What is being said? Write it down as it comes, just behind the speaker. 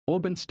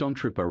Auburn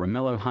stormtrooper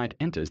Romello Height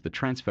enters the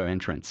transfer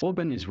entrance.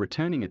 Auburn is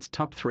returning its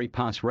top 3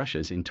 pass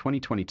rushers in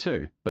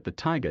 2022, but the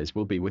Tigers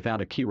will be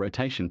without a key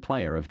rotation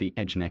player of the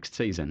edge next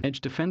season. Edge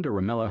defender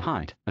Romello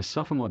Height, a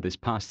sophomore this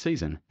past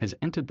season, has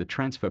entered the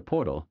transfer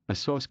portal, a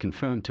source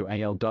confirmed to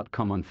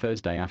AL.com on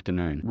Thursday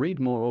afternoon. Read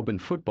more. Auburn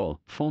football,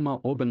 former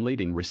Auburn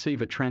leading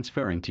receiver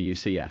transferring to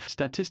UCF.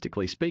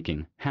 Statistically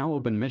speaking, how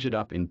Auburn measured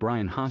up in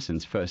Brian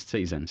Harsin's first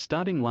season.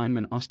 Starting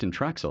lineman Austin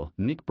Traxel,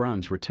 Nick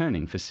Brahms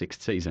returning for 6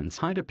 seasons.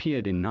 Height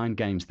appeared in 9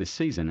 games this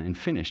season and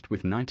finished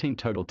with 19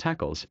 total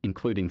tackles,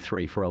 including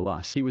 3 for a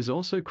loss. He was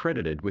also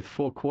credited with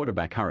 4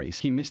 quarterback hurries.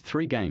 He missed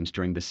 3 games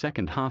during the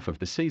second half of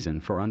the season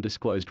for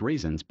undisclosed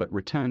reasons but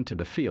returned to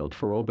the field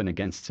for Auburn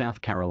against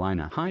South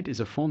Carolina. Height is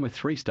a former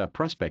 3-star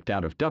prospect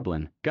out of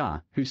Dublin,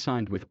 Gus, who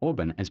signed with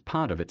Auburn as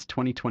part of its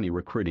 2020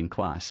 recruiting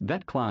class.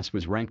 That class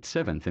was ranked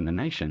 7th in the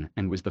nation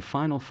and was the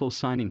final full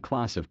signing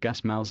class of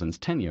Gus Malzahn's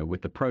tenure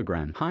with the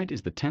program. Height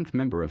is the 10th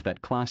member of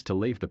that class to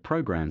leave the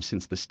program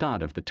since the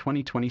start of the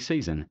 2020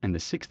 season and the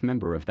 6th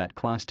member of that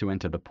class to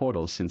enter the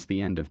portal since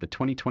the end of the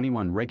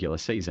 2021 regular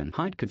season.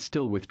 Height could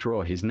still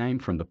withdraw his name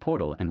from the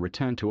portal and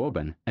return to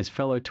Auburn, as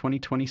fellow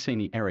 2020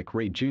 senior Eric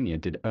Reed Jr.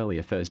 did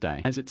earlier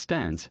Thursday. As it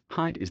stands,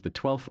 Height is the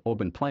 12th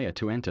Auburn player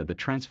to enter the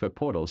transfer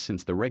portal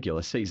since the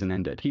regular season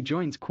ended. He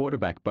joins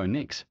quarterback Bo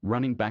Nix,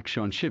 running back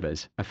Sean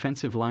Shivers,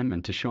 offensive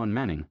lineman Tashawn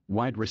Manning,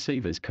 wide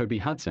receivers Kobe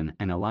Hudson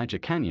and Elijah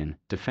Canyon,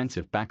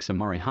 defensive backs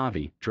Amari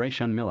Harvey,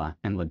 Drayshawn Miller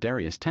and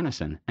Ladarius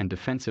Tennyson, and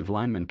defensive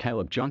lineman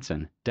Caleb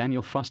Johnson,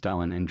 Daniel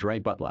Fostalin and Dre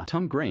Butler.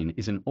 Tom Green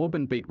is an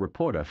Auburn beat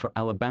reporter for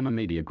Alabama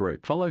Media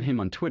Group. Follow him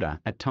on Twitter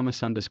at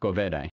Thomas_Verde.